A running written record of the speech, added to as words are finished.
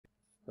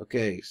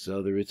Okay,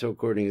 so the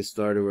recording is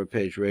started over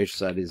page Reish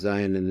Sadi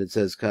Zion, and it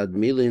says Kad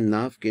milin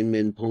nafkin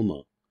min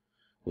puma.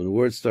 When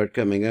words start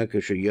coming out,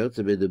 kasher yotze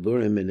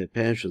b'deburim in a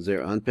pen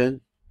shazer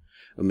Anpin,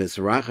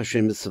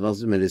 misrachashim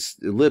mitzvazim, and his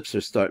lips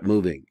start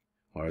moving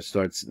or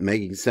starts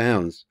making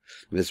sounds.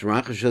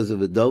 Misrachashas of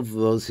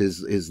adovos,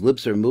 his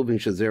lips are moving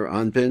shazer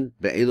Anpin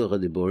be'elu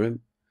hadiburim.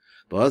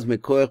 Ba'az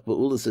mekoach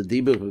ba'ulas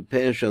adibur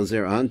b'pen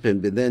shazer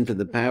Anpin, but then to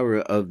the power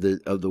of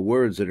the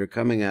words that are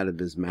coming out of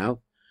his mouth.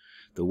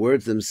 The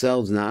words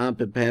themselves, na'am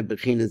pepen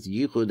bechinas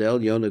yichud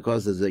elyon,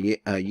 causes a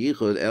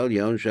yichud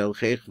elyon shel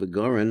chech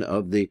v'goren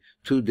of the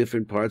two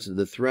different parts of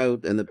the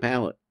throat and the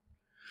palate.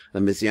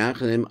 Now he's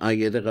talking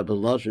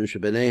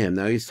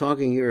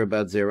here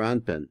about Zair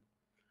Anpin,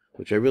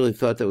 which I really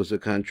thought that was a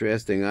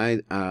contrasting.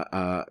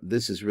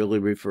 This is really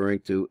referring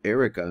to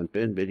Eric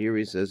Anpin, but here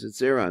he says it's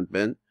Zair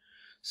Anpin,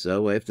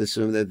 so I have to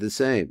assume they're the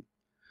same.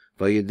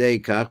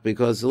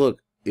 Because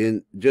look.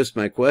 Just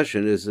my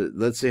question is,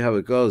 let's see how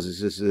it goes.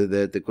 Is this,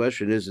 that the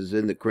question is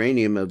in the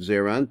cranium of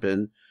Zair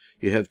Anpin,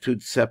 you have two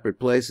separate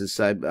places.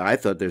 I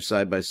thought they're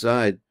side by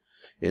side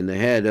in the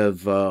head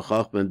of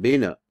chachmah and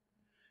bina.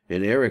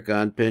 In Eric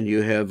Anpin,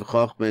 you have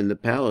chachmah in the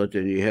palate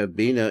and you have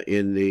bina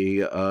in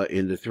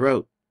the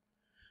throat.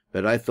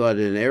 But I thought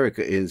in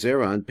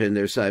Zair Anpin,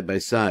 they're side by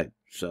side.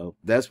 So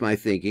that's my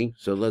thinking.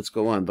 So let's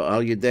go on. So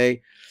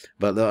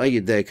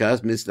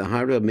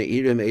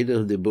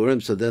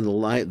then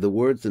the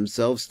words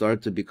themselves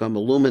start to become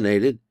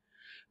illuminated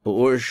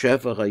because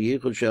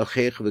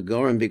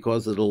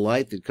of the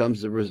light that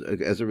comes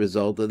as a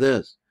result of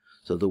this.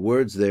 So the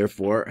words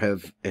therefore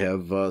have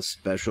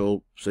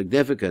special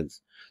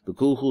significance. The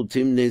Kulhu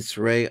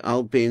Timnisrei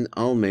Alpin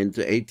Almen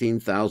to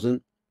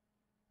 18,000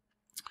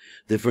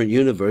 different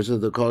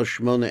universes. The call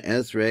Shmona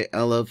Esrei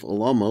Aleph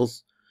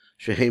Olamos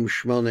Shehem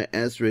Shmona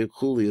Esrei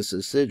Chulius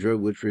Sidra,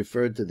 which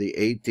referred to the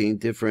 18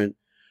 different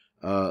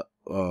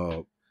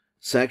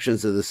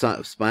sections of the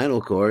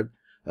spinal cord.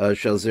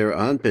 Shel Zair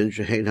Anpin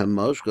Shehem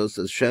Hamoshkos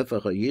as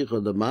Shefach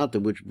HaYichud Lamata,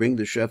 which bring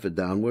the Shefach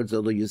downwards.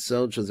 Although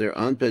Yisod Shel Zair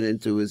Anpin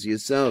into his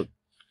Yisod,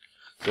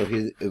 so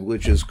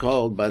which is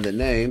called by the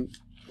name.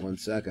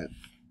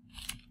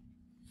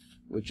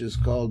 Which is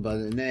called by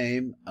the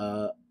name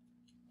Chayul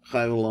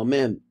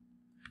Amim.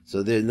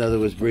 So there, in other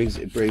words,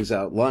 it brings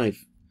out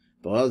life.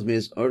 And then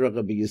the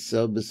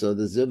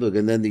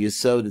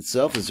Yisod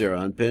itself is Zair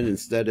Anpin.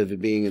 Instead of it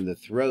being in the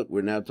throat,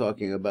 we're now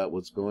talking about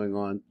what's going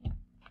on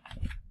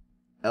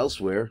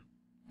elsewhere.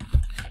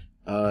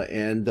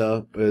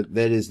 That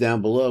is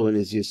down below in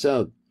his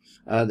Yisod.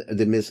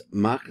 The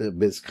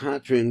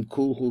miskatrin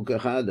kulhu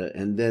kahada,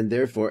 and then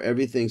therefore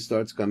everything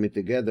starts coming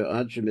together.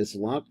 Ad shemis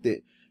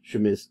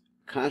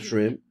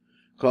kashrim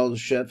called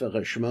Shefach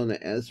Hashmona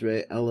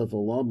Esrei Aleph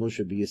Olamo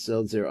should be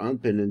Yisod Zair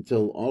Anpin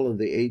until all of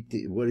the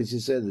 18. What does he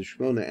say? The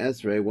Shmona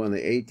Esrei, one of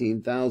the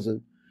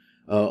 18,000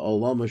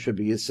 Olamo should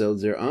be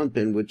Yisod Zair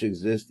Anpin, which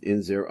exists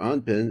in Zair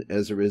Anpin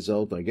as a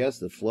result, I guess,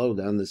 the flow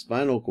down the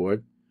spinal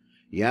cord.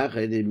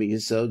 Yachid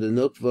Yisod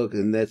Nukvuk,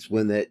 and that's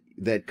when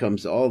that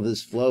comes. All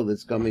this flow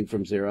that's coming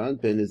from Zair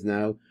Anpin is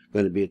now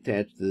going to be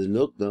attached to the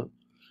Nukna.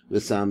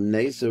 V'sam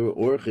Neser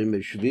Orchim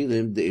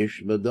Eshvilim De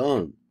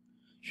Ishmadon.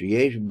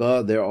 Sheyesh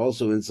ba, they're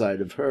also inside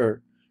of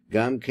her.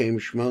 Gam came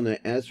Shmona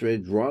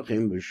Esrei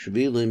Drachim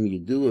B'Shvilim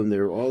Yiduim.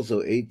 There are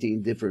also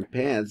 18 different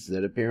paths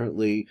that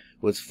apparently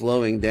what's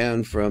flowing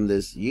down from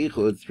this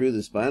Yichud through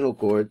the spinal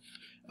cord.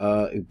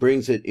 It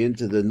brings it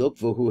into the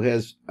Nukva, who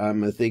has,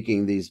 I'm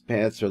thinking these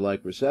paths are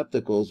like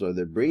receptacles, or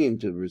they're bringing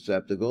to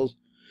receptacles.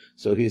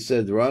 So he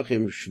said,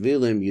 Drachim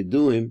Shvilim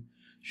Yiduim,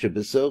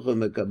 Shebesocha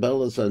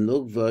Mekabelas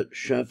HaNukva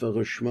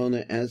Shefach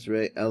Shmona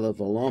Esrei Elef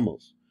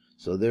Olamos.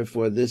 So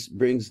therefore, this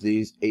brings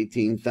these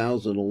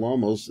 18,000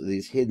 olamos,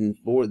 this hidden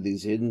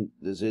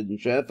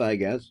chef, I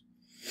guess,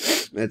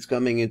 that's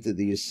coming into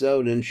the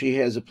Yisod, and she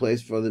has a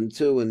place for them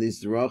too, and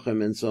these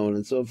drachim and so on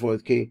and so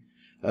forth. Ki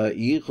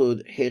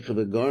yichud hechav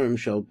gorim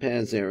shall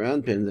pass Zair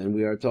Anpin, and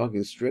we are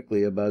talking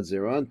strictly about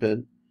Zair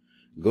Anpin.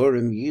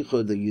 Gorim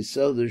yichud the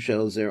Yisod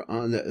shall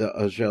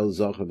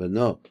zachav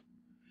anok.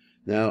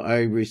 Now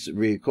I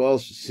recall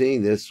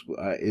seeing this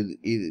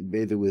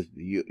either with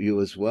you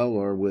as well,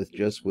 or with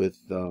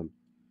Cronenberg,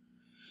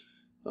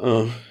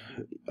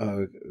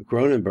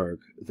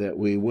 that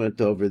we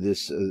went over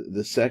this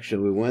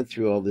section. We went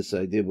through all this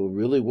idea, but it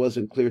really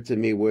wasn't clear to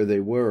me where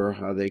they were or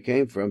how they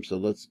came from.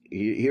 So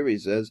here he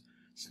says,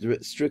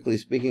 strictly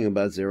speaking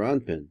about Zair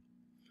Anpin.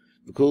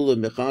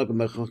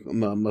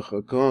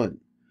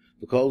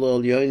 So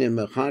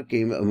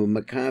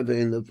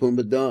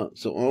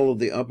all of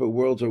the upper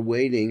worlds are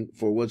waiting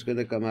for what's going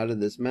to come out of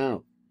this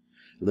mouth.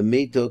 In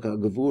order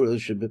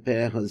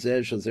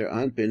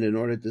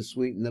to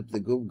sweeten up the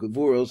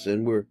gevuros,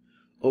 and we're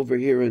over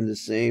here in the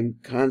same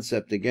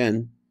concept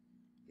again.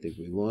 I think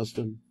we lost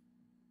him.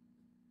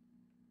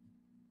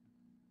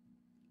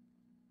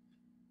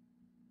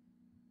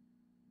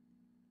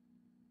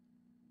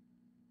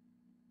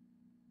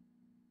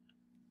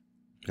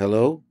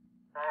 Hello?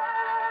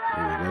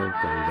 Here we go,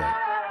 coming back.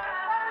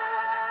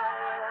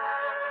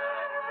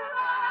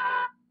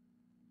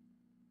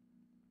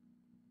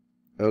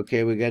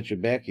 Okay, we got you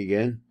back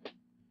again.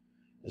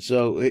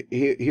 So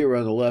here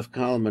on the left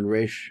column in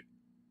Resh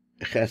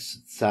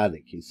Ches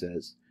Tzadik, he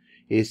says,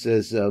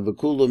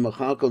 V'kulu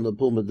machakol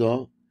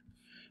nepumado,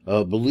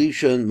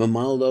 Belishan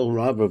mamaldo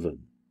ravravan.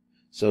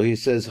 So he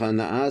says, all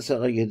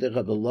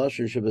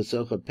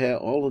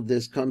of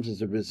this comes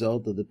as a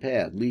result of the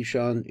path.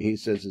 Lishan, he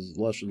says, is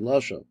Lashon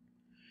Lasha.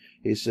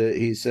 He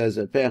says,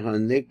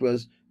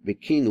 Nikras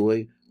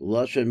Bikinui,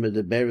 Lashon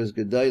Medeberes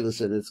Gedailis,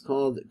 and it's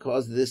called,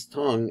 because this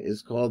tongue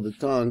is called the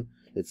tongue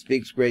that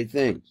speaks great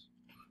things.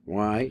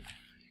 Why?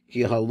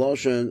 Ki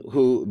haloshan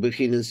hu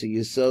bechinas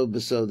yisod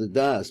besod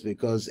das,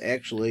 because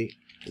actually,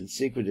 in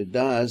secret of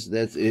das,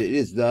 it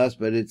is das,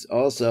 but it's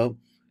also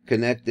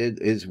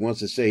connected, wants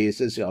to say, he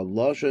says,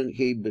 haloshan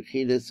hi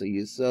bechinas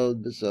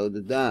yisod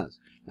besod das.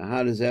 Now,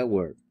 how does that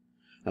work?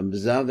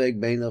 Hamzavek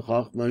bina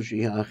chachmah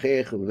shehi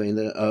achech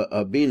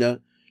bina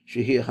bina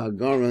shehi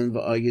hagaron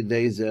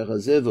v'ayidei zer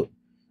hazivu.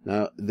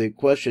 Now, the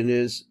question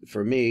is,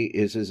 for me,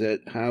 is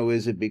that how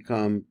is it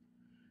become,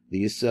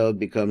 the yisod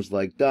becomes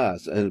like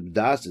das, and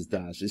das is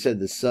das. He said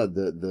the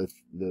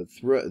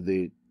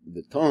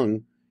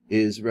tongue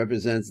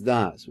represents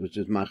das, which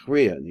is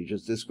machriya, and he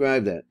just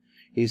described that.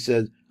 He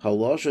said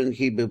haloshan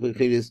hi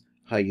bechinas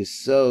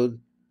hayisod,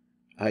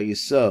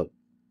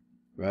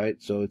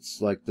 right? So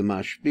it's like the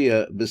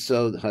mashpia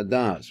besod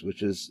hadas,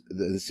 which is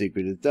the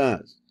secret of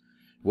das.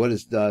 What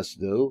does das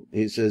do?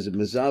 He says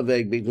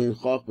mezaveg between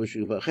chachmah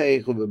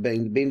shuvachei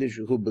u'bein bina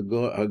shuhu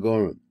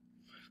begorim.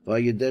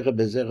 Vayedecha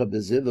bezecha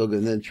bezivog,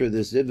 and then through the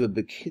zivog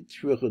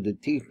bekitruch the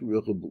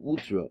tikruch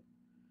beutra.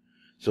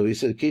 So he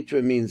said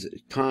kitra means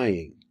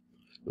tying.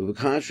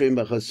 Uvekashrim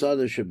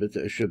b'chasadim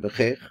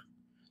shebechech.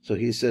 So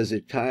he says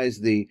it ties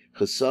the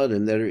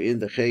chasadim that are in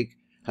the chek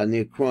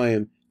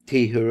hanikroim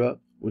tihura,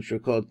 which are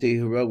called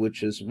tihura,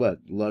 which is what?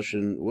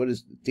 Lashon, what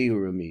does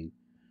tihura mean?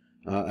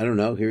 I don't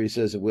know. Here he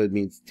says what it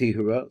means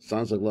tihura.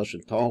 Sounds like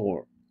Lashon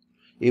tahor.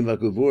 Ima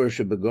guvur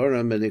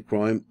shebegorim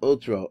hanikroim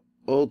otra.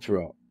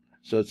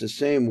 So it's the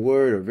same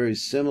word, or very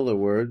similar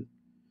word.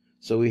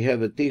 So we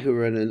have a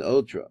tihura and an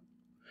otra.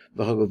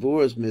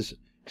 V'hagavuras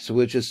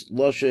which is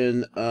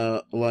lashon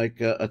like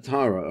a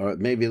tara, or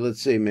maybe,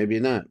 let's see, maybe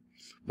not.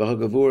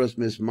 V'hagavuras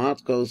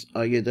mismatkos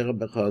ayeder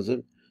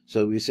bechazim.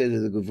 So we say that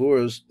the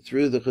gavuras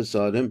through the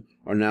chasadim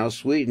are now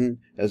sweetened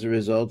as a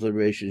result of the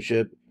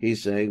relationship,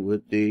 he's saying,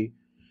 with the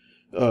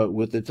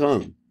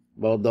tongue.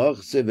 Baldach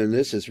siv, and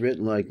this is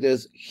written like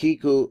this: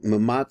 Hiku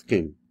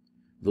mamatkim.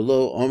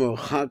 V'lo omer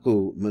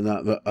chaku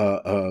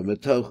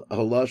metoch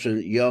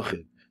haloshen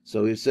yachid.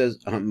 So he says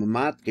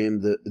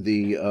mamatkim, the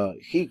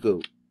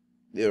hiku,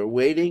 they're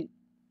waiting.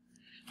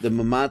 The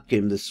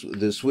mamatkim, the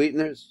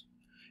sweeteners,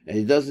 and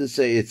he doesn't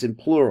say it's in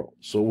plural.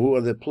 So who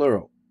are the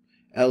plural?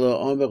 Elo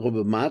omer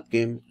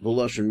mamatkim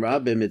v'loshen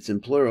rabim, it's in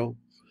plural.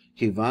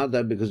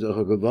 Kivada, because the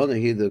kavana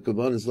here, the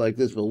kavana is like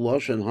this.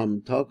 V'loshen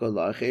hamtaka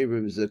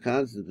la'acherim is the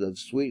concept of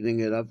sweetening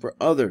it up for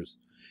others.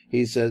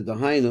 He says the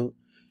hainu.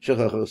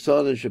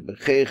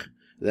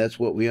 That's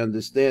what we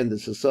understand, the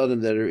sasadim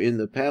that are in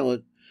the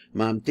palate,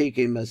 and they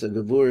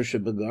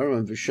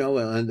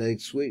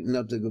sweeten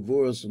up the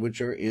gavuras which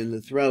are in the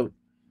throat.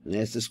 And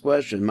ask this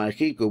question, my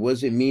chiku, what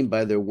does it mean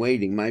by their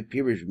waiting? My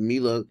pirish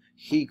mila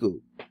chiku.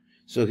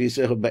 So he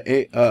said, ha'im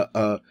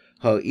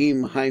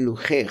hainu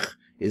chech,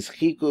 is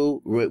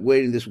chiku,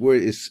 waiting, this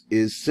word is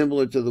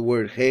similar to the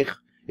word chech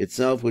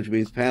itself, which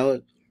means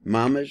palate,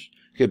 mamish,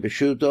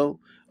 kipeshuto.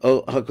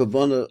 So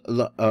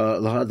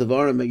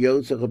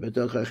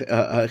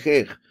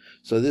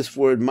this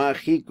word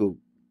machiku,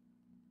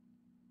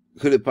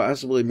 could it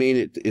possibly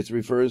mean it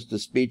refers to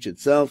speech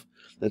itself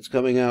that's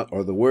coming out,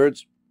 or the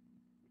words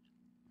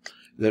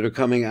that are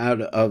coming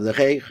out of the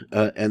chech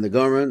and the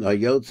goren,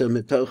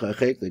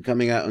 they're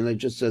coming out, and it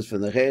just says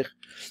from the chech.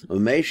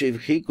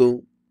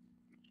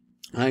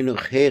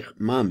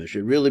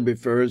 It really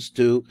refers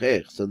to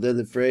chech. So then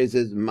the phrase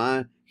is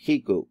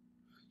machiku.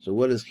 So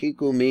what does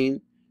chiku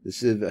mean?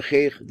 This is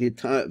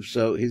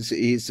so he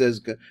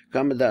says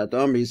kamadat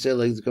amr, he said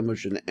like the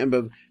commotion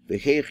ember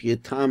v'chech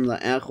yitam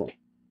la'achol.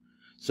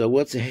 So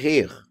what's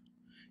hech?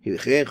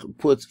 Hech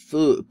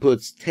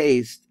puts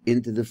taste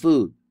into the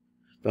food.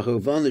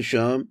 V'chovan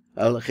l'sham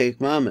al chech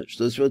mamish.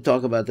 So let's really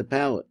talk about the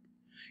palate.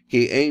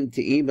 Ki ein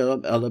te'im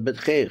al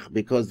betchech,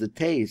 because the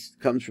taste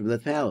comes from the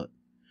palate.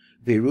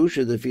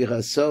 V'irusha the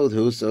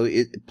fichasod, so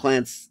it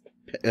plants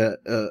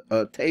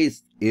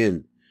taste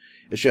in.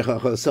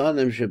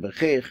 Shechachasadim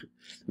shebechech.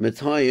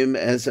 Metayim,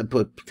 as I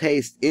put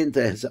taste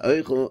into his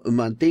oichel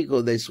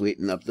umantiko, they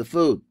sweeten up the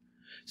food.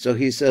 So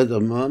he said,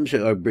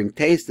 or bring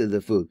taste to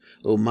the food.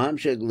 So now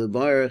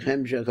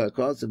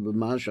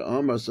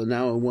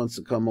it wants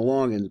to come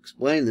along and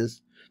explain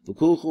this. The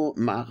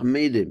pirish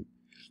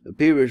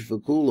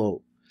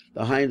v'kulo,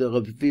 the hind of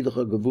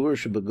gavura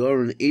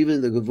shebegoren,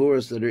 even the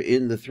gavuras that are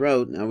in the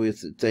throat. Now we're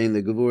saying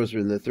the gavuras are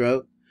in the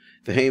throat.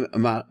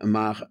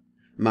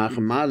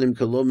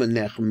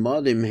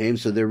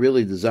 So they're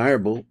really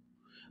desirable.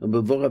 So why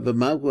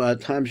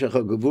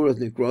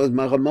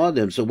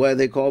are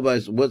they called by,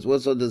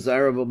 what's so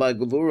desirable by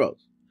gavuros?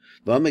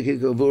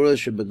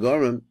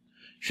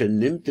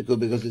 Shenimtiku,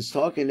 because it's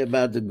talking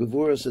about the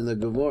gevuros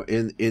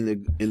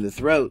in the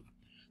throat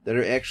that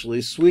are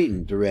actually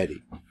sweetened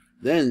already.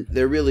 Then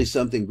they're really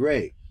something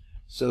great.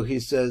 So he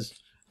says,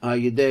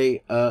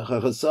 Yedei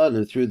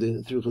chasadim, through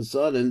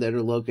chasadim that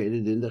are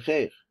located in the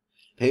chech.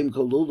 Heim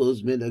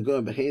kolulos min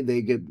agor,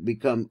 they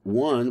become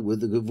one with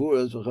the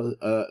gevuros.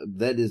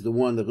 That is the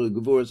one, the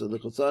gevuros of the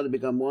chasadim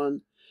become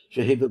one.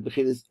 Sheheva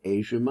bechinas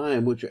eish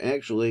u'mayim, which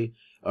actually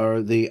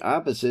are the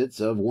opposites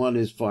of one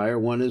is fire,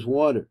 one is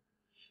water.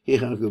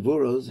 Hicha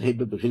gevuros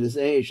heba bechinas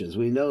eish, as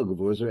we know,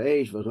 gevuros are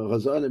eish.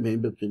 V'chasadim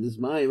heba bechinas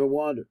mayim, or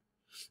water.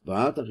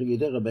 But now,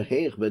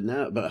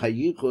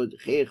 hayichud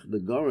chech the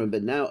gorim,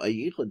 but now a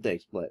yichud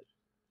takes place.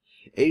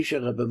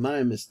 Eisha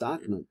rabamayim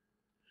mistakman.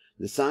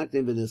 The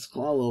saktim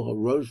v'nisklalo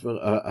harosh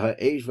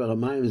ha'eish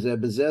v'ramayim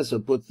zebezesa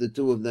puts the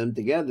two of them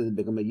together to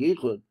become a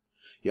yichud.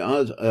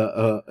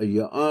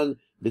 Ya'an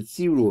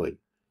b'tzirui.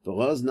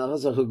 V'raz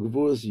nachasach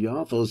ha'gevurus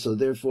yafos, so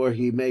therefore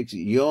he makes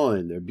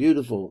yoin, they're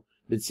beautiful.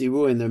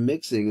 B'tzirui, and they're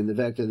mixing, and the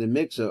fact that they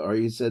mix, or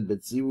he said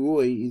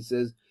b'tzirui, he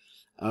says,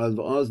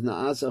 v'az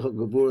na'asach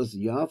ha'gevurus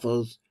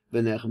yafos,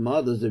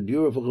 v'nechmados, they're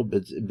beautiful,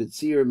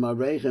 b'tzir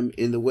marechem,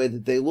 in the way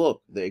that they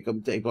look. They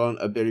come take on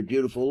a very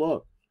beautiful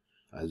look.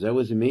 As that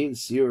was it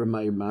means, sir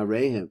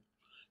marehem.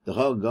 The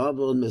whole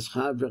gavul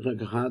mischavrech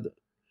kachad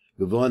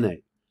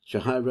gevone.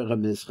 Shahavrech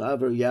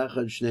mischaver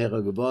yachad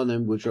shnecha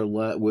gevonim, which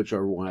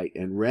are white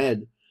and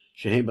red.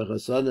 Shehem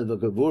b'chasadim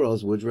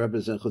v'gevuros, which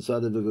represent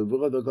chasadim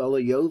v'gevuros. V'kala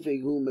yofi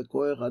hu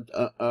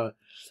mekoyach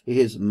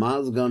his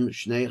mazgam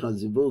shnecha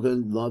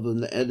zibuchen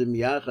lavun edem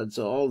yachad.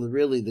 So all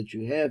really that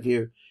you have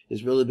here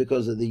is really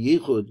because of the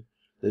yichud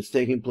that's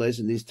taking place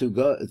in these two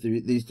colors.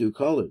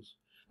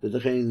 But the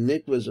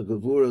nikvas of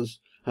gevuros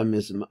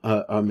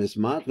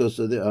hamismatkos,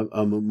 so the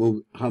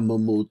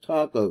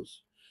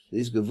hamamutakos.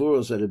 These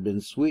gevuros that have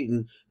been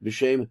sweetened,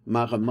 b'shem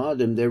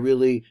machamadim, they're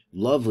really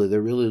lovely. They're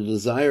really the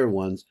Zair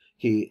ones.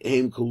 Ki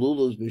heim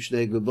kolulos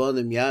b'shnei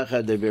gevonim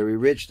yachad. They're very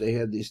rich. They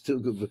have these two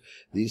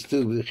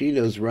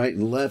bechinos right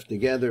and left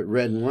together,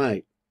 red and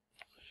white.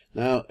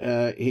 Now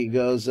he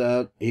goes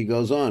on.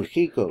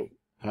 Chiko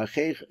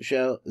hachech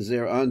shel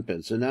Zair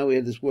Anpin. So now we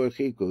have this word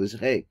chiko is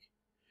chek.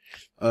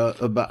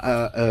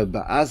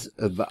 Ba'asvo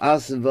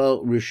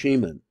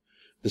rishiman.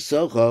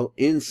 Besocho,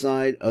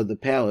 inside of the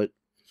palate,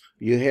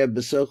 you have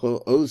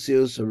besocho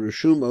osios or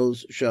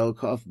rishumos shall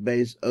cough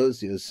base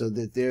osios, so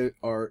that there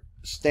are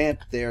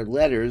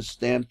letters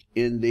stamped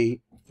in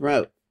the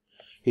throat.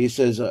 He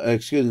says,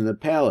 in the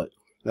palate,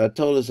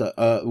 told us,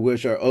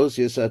 which are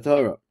osios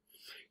atara.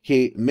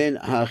 Ki min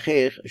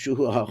hachech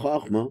shuhu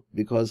hachachmah,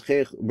 because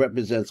chech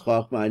represents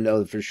chachmah, I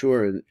know for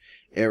sure in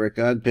Eric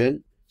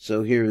Anpin.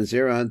 So here in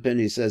Zair Anpin,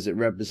 he says it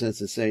represents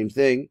the same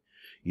thing.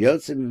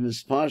 Yotzim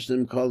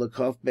v'mispashtim kol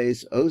hakaf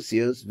beis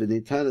osios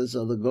v'nitanas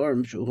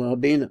alagorim shuhu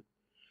bina.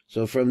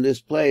 So from this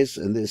place,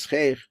 and this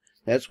chech,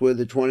 that's where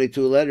the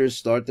 22 letters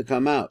start to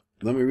come out.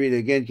 Let me read it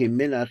again. Ki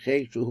min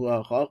hachech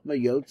shuhu hachachma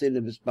yotzim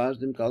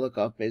v'mispashtim kol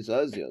hakaf beis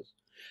osios.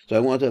 So I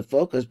want to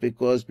focus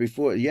because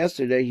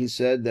yesterday he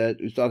said that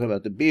he was talking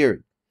about the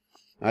beard.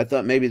 I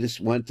thought maybe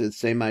this went to the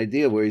same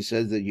idea where he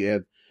says that you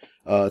have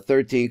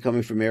 13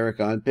 coming from Eric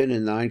Anpin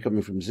and 9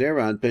 coming from Zair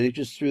Anpin. He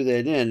just threw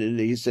that in, and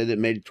he said it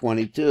made it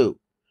 22.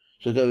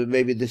 So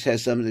maybe this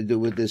has something to do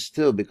with this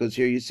too, because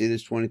here you see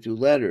there's 22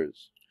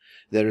 letters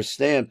that are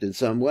stamped in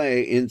some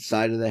way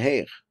inside of the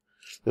hech.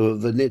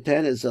 The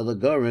nitenes of the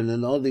goren,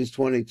 and all these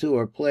 22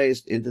 are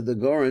placed into the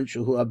goren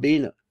shuhu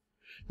bina.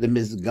 The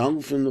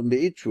mizgang from the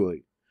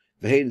meitrui,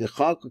 v'hein the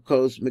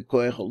chakakos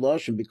mikoyach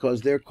loshem, because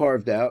they're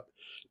carved out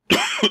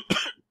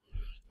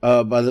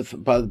by the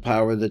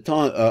power of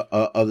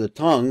the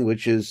tongue,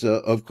 which is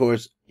of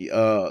course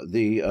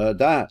the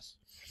das,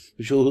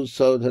 which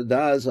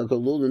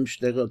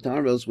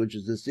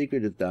is the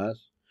secret of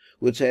das,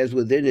 which has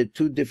within it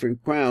two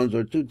different crowns,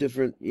 or two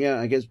different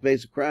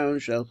basic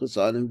crowns, shel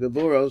chasadim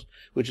gevuros,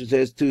 which it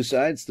has two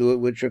sides to it,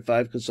 which are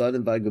 5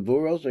 chasadim by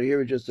gevuros, or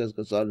here it just says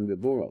chasadim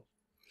gevuros.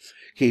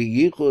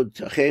 Ki yichud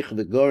chech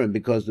v'gorim,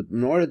 because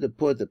in order to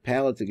put the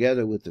palate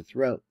together with the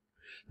throat,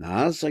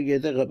 it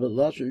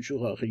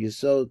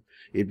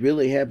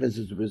really happens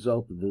as a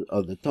result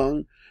of the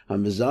tongue,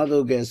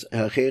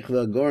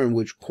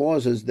 which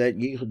causes that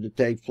yichud to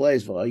take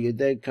place. Now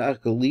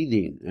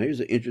here's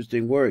an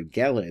interesting word,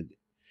 galed.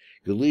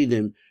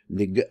 Galidim,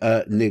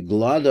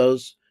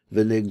 niglados,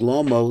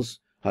 v'niglomos,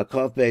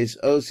 hakaf beis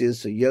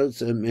osius,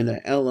 yotzim in a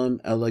elam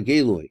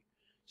elagilui.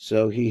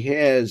 So he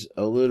has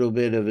a little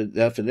bit of a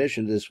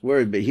definition of this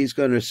word, but he's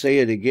going to say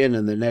it again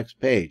in the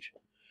next page.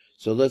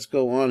 So let's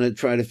go on and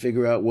try to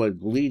figure out what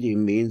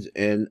bleeding means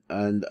and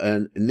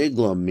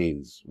niglom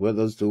means. What are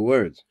those two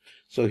words?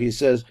 So he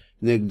says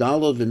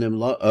nigdalo of the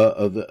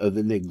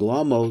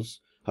niglamos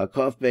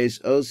hakaf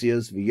beis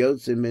osios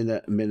v'yotzim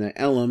mina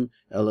elam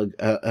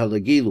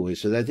elagilui.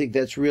 So I think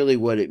that's really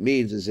what it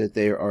means, is that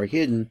they are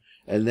hidden,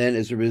 and then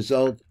as a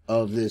result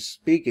of this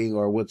speaking,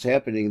 or what's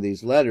happening in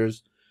these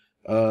letters,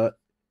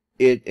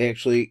 it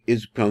actually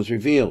becomes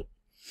revealed.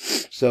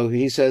 So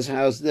he says,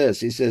 how's this?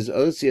 He says,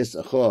 Osias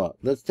Acha.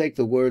 Let's take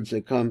the words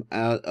that come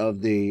out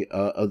of the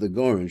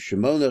Goren.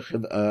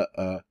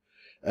 Shemoti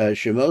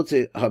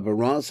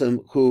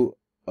Habarasam who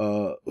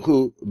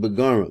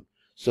begarum.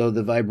 So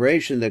the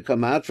vibration that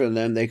come out from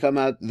them, they come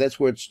out, that's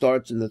where it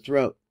starts in the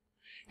throat.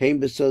 Heim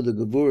beso the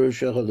gevura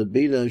shechal the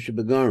bina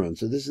shebegarum.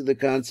 So this is the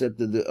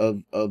concept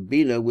of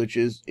bina, which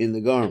is in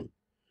the garum.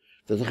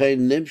 So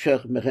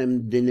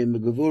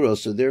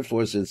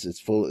therefore, since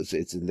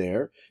it's in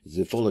there,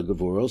 it's full of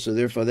gevuro, so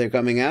therefore they're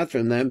coming out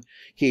from them.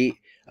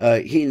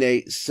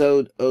 Hine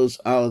sod os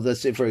al. Let's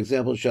say, for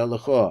example,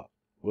 shalacha.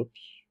 Whoops,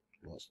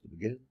 lost it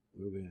again.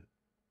 Where are we at?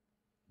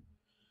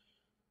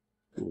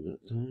 Hold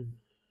that time.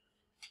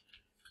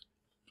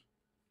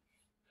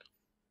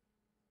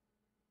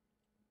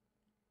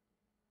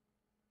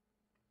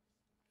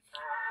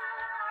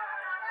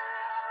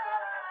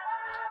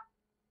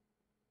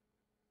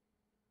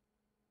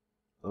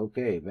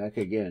 Okay, back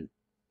again.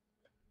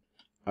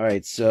 All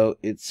right, so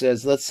it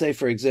says, let's say,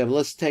 for example,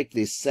 let's take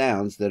these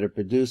sounds that are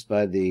produced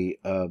by the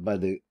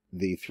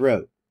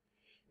throat.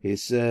 He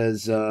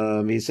says,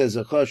 so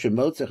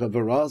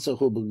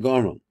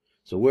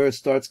where it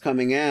starts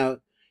coming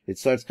out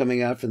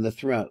from the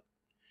throat.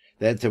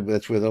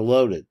 That's where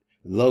they're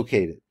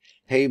located.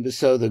 Hey,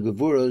 so the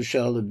gevuras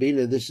shall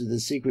bina. This is the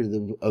secret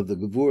of the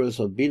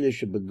gevuras of bina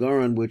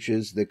shebegaron, which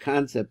is the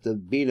concept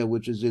of bina,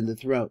 which is in the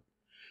throat.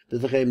 So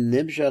that's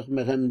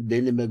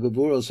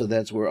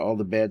where all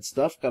the bad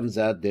stuff comes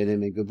out.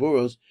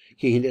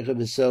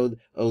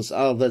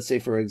 Let's say,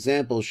 for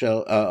example,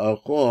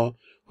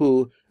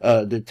 who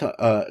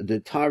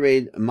the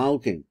tared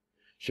malkin.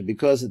 So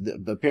because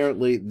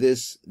apparently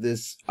this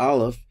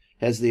aleph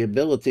has the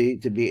ability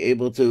to be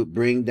able to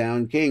bring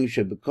down kings.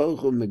 You send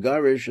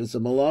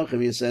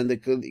the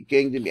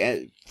king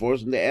to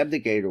force him to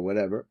abdicate or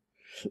whatever.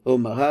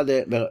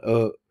 Umahade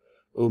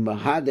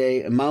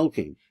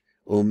malkin.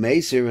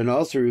 Umeisir, and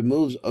also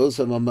removes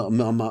osam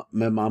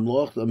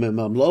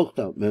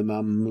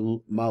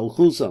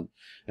malchusam,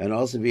 and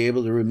also be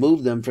able to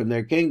remove them from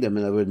their kingdom.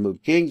 And I would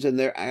move kings, and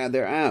they're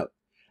out.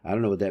 I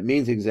don't know what that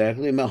means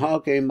exactly.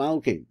 Mahake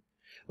malkim,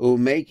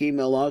 umeki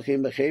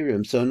malachim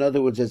becherim. So in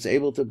other words, it's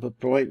able to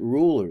appoint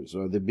rulers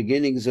or the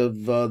beginnings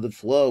of the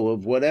flow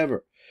of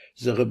whatever.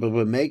 So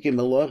making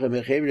malachim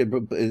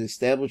becherim, it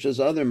establishes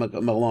other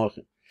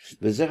malachim.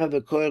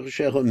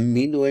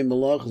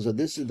 So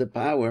this is the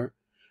power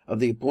of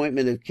the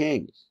appointment of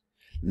kings.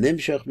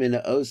 Nimshach min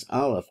os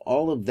aleph.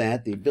 All of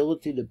that, the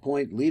ability to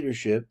appoint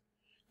leadership,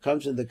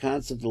 comes from the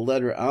concept of the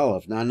letter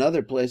aleph. Now, in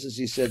other places,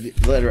 he said the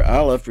letter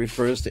aleph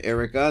refers to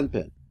Eric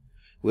Anpin,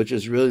 which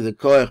is really the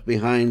koach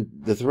behind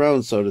the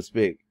throne, so to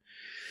speak.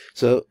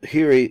 So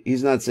here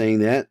he's not saying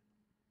that.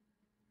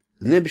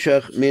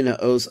 Nimshach min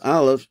os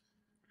aleph.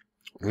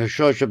 Eric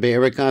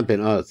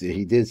Anpin. Oh,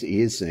 he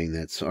is saying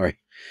that. Sorry.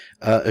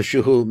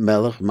 Shuhu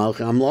Melech Malch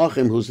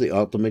Amlachim, who's the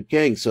ultimate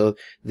king. So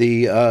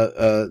the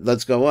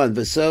let's go on.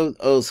 Vesod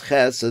Os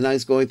Ches, and now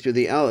he's going through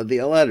the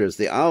letters.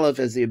 The Aleph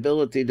has the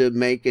ability to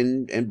make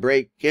and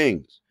break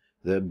kings,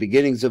 the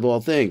beginnings of all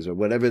things, or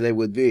whatever they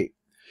would be.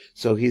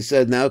 So he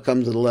said, now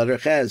comes the letter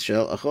Ches,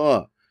 Shel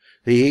Achah.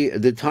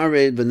 The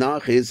Tared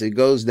V'Nachis, it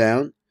goes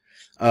down.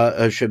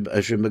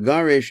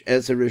 Shemagarish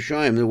Es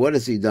Rishayim. What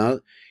has he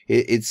done?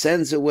 It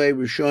sends away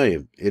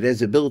Rishayim. It has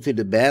the ability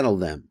to battle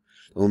them.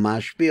 And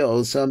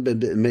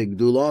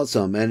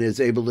is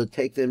able to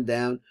take them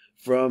down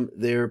from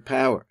their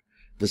power.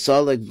 And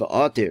also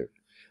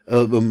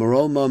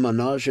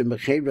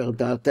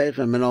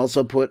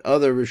put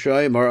other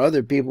Rishayim, or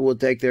other people will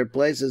take their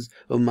places,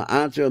 and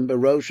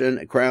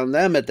crown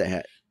them at the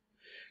head.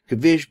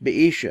 Kavish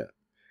be'isha,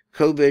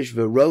 kovish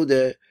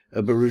v'roda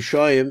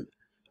b'Rishayim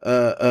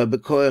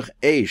b'koach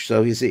eish.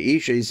 So he says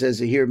isha. He says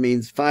here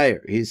means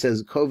fire. He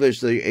says kovish,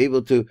 so you're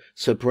able to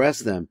suppress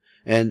them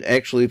and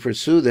actually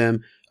pursue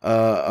them,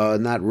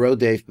 not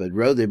rodef, but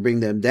rodef, bring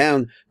them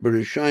down,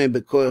 b'Rishayim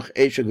b'koach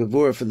esha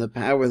gevura, from the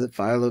power of the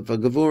fire of a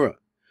gevura.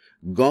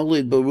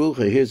 Golid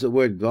barucha, here's the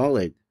word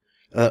golid.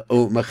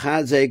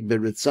 Machazek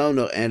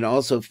b'ritzono, and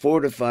also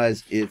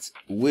fortifies its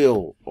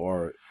will,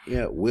 or,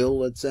 will,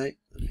 let's say.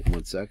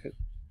 1 second.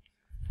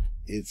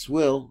 Its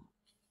will,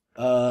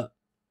 of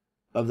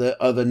the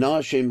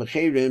nashim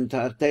mechirim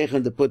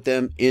tachtechem, to put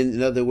them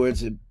in other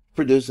words, it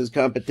produces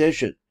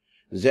competition.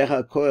 This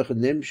power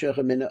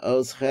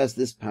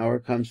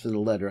comes from the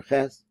letter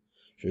Ches,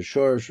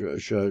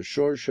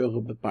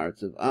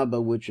 parts of Abba,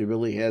 which it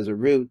really has a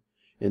root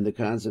in the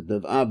concept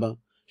of Abba.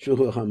 So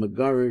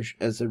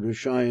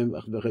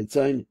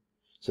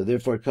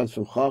therefore it comes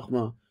from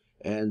chachmah,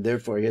 and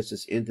therefore it has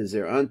this into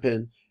Zair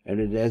Anpin, and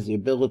it has the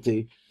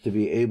ability to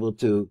be able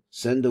to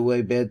send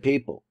away bad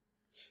people.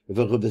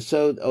 Now let's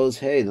go to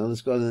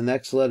the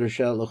next letter,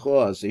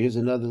 Shalachoah. So here's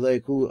another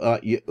lake, who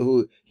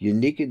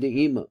unique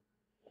de ima.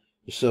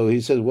 So he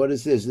says, what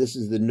is this? This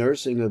is the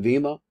nursing of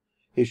Ima.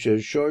 He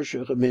says, or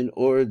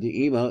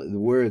the Ima,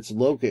 where it's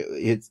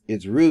located,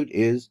 its root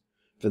is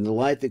from the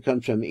light that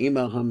comes from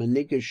Ima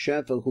Hamanika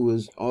Shefa, who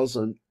is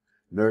also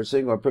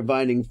nursing or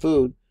providing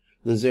food.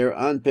 the Zair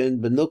Anpin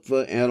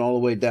benukva, and all the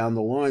way down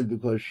the line,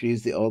 because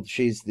she's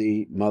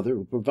the mother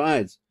who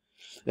provides.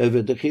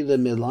 V'dechila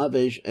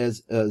milavish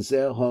as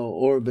Zair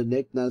ha'or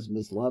beniknas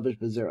mislavish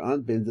b'Zair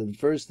Anpin. The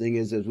first thing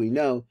is, as we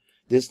know,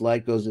 this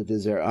light goes into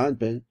Zair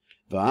Anpin.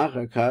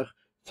 V'achar kach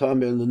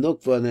tamir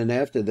lenukva, and then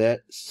after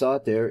that, he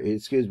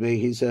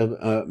said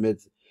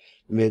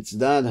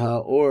mitzdad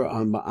ha'or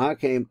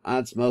ha'ma'akem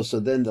atzmo. So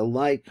then the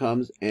light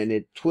comes and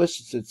it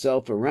twists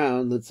itself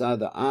around,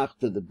 l'tzad ha'ach,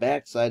 to the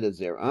backside of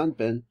Zair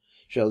Anpin,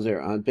 shel Zair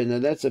Anpin.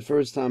 And that's the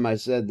first time I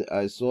saw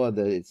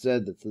that it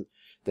said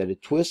that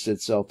it twists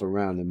itself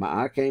around. And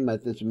ma'akem, I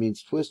think it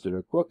means twisted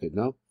or crooked,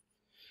 no?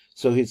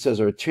 So he says,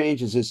 or it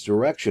changes its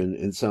direction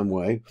in some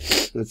way.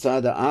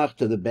 L'tzad ha'ach,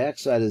 to the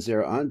backside of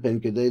Zair Anpin,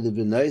 kedei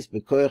levinais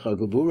b'koich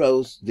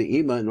ha'gevuros, the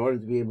ima, in order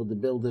to be able to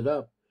build it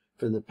up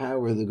from the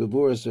power of the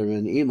gevuros or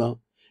an ima,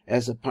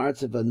 as the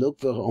parts of a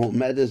nukva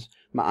omedes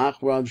ma'ach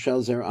rav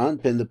shel Zair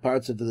Anpin, the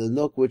parts of the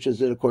nuk, which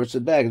is of course the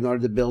bag, in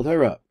order to build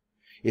her up.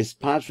 It's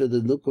pasha the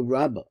nukva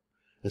rabba.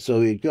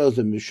 So it goes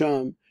in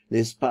misham,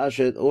 this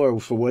pasha, or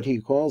for what he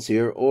calls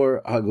here,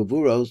 or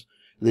hagevuros,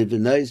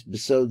 livinais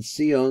besod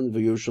Sion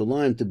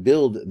v'Yerushalayim, to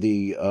build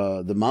the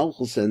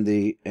malchus and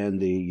the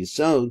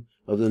yisod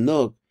of the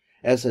nuk,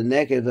 as a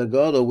nekev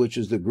agodo, which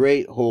is the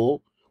great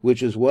hole,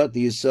 which is what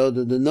the yisod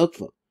of the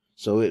nukva.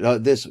 So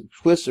this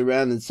twists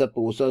around in such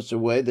a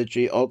way that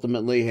she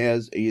ultimately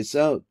has a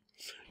yisod.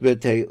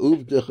 It's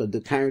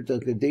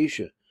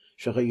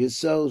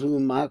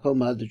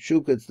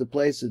the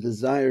place of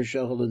desire,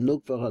 Ha'ir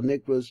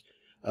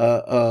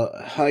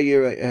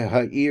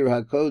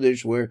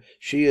HaKodesh, where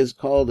she is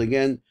called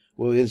again,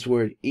 his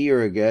word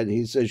Ir again,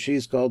 he says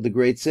she's called the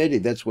great city.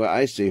 That's where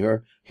I see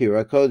her,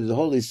 here HaKodesh, the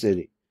holy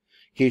city.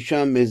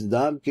 Kisham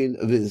Mizdavkin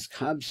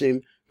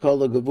Vizkabsim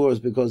Kol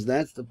HaGevuros, because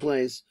that's the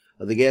place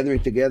of the gathering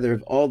together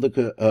of all the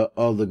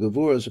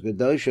gevuros or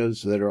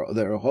kedoshos that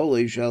are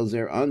holy, shel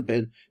Zair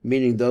Anpin,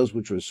 meaning those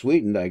which were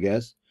sweetened, I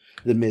guess.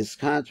 The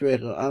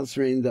miskatrech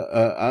asrin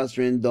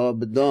da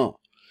b'da,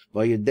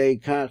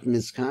 v'yedei kach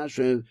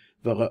miskatrev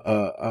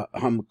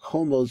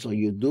v'hamkomos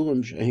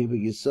ha'yedurim shehem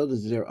v'yisod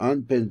Zair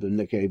Anpin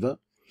v'nekeva.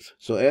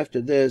 So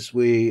after this,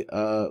 we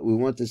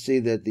want to see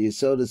that the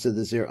yisodas of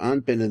the Zair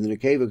Anpin and the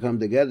nekeva come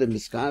together,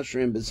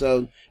 miskatrev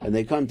b'sod, and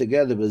they come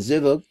together with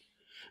zivuk.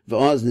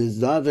 V'az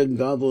nizdaven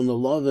gavon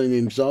alovin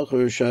im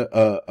zocher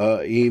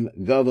im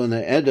gavon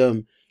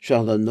ha'edom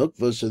shal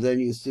ha'nukva. So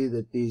then you see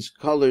that these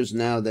colors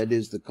now, that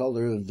is the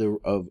color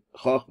of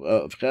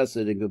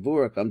chesed and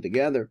gevura, come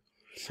together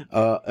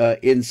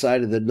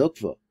inside of the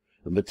nukva.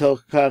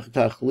 B'toch kach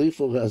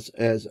tachlifu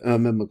as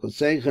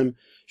memekosechem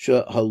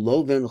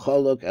shehalovin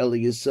chalok el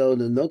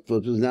yisod and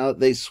nukva, because now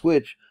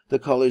the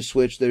colors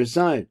switch their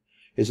side.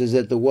 It says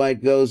that the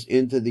white goes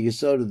into the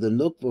yisod of the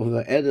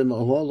nukva, edom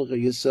aholach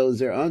yisod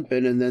Zair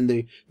Anpin, and then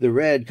the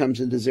red comes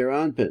into Zair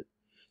Anpin.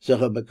 So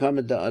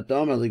chabakamet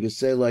da'atama, like you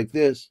say like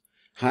this,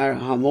 har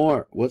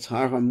hamor. What's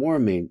har hamor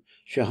mean?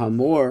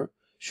 Shehamor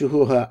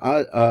shuhu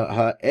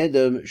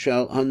ha'edom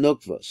shal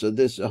hanukva. So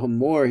this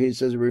hamor, he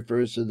says,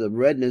 refers to the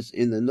redness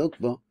in the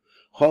nukva.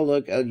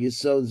 Holok el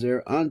yisod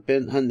Zair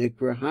Anpin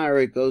hanikra har.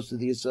 It goes to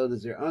the yisod of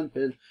Zair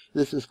Anpin.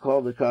 This is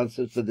called the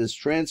concept for this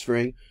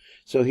transferring.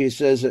 So he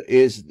says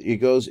he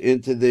goes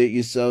into the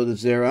yisod of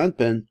Zair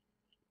Anpin.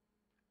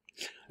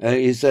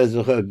 He says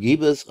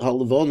gibas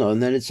halavona,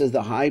 and then it says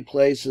the high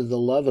place of the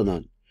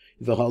Lebanon.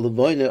 The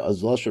halavona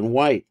is lashon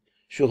white.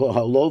 Shul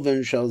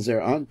halovin shal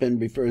Zair Anpin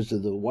refers to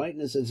the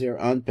whiteness of Zair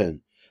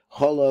Anpin.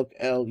 Cholok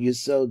el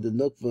yisod the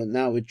nukva.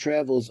 Now it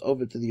travels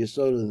over to the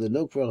yisod of the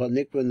nukva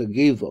hanikra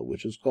negiva,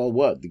 which is called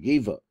what? The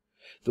giva.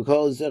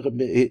 Because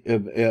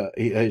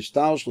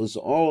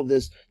all of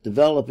this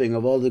developing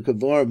of all the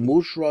kavar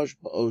mushrosh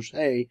b'osh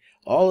hey,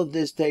 all of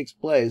this takes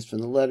place from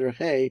the letter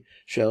hey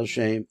shel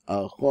shem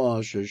achah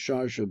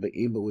shesharsha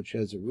be'ima, which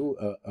has a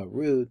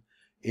root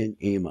in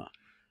ima.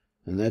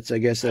 And I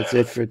guess that's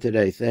it for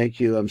today. Thank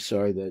you. I'm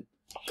sorry that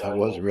I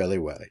wasn't really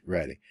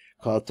ready.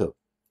 Call to.